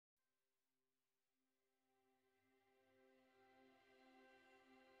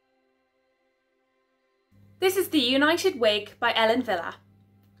This is the United wig by Wille.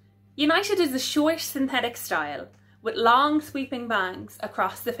 United is a short synthetic style with long sweeping bangs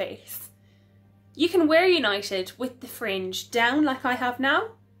across the face. You can wear United with the fringe down like I have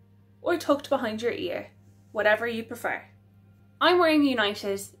now, or tucked behind your ear, whatever you prefer. I'm wearing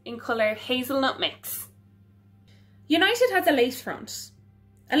United in colour Hazelnut Mix. United has a lace front.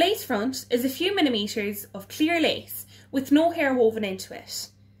 A lace front is a few millimetres of clear lace with no hair woven into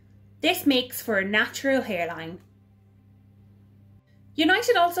it. This makes for a natural hairline.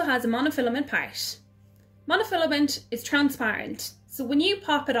 United also has a monofilament part. Monofilament is transparent, so when you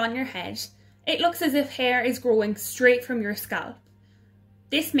pop it on your head, it looks as if hair is growing straight from your scalp.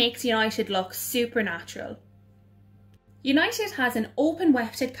 This makes United look super natural. United has an open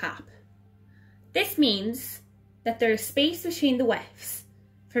wefted cap. This means that there is space between the wefts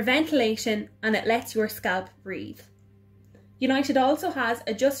for ventilation and it lets your scalp breathe. United also has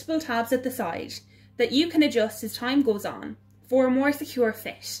adjustable tabs at the side that you can adjust as time goes on for a more secure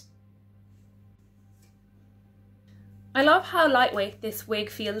fit. I love how lightweight this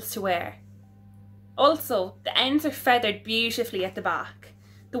wig feels to wear. Also, the ends are feathered beautifully at the back.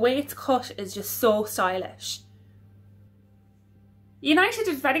 The way it's cut is just so stylish. United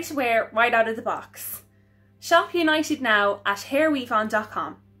is ready to wear right out of the box. Shop United now at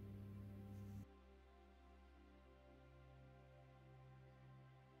HairWeavon.com.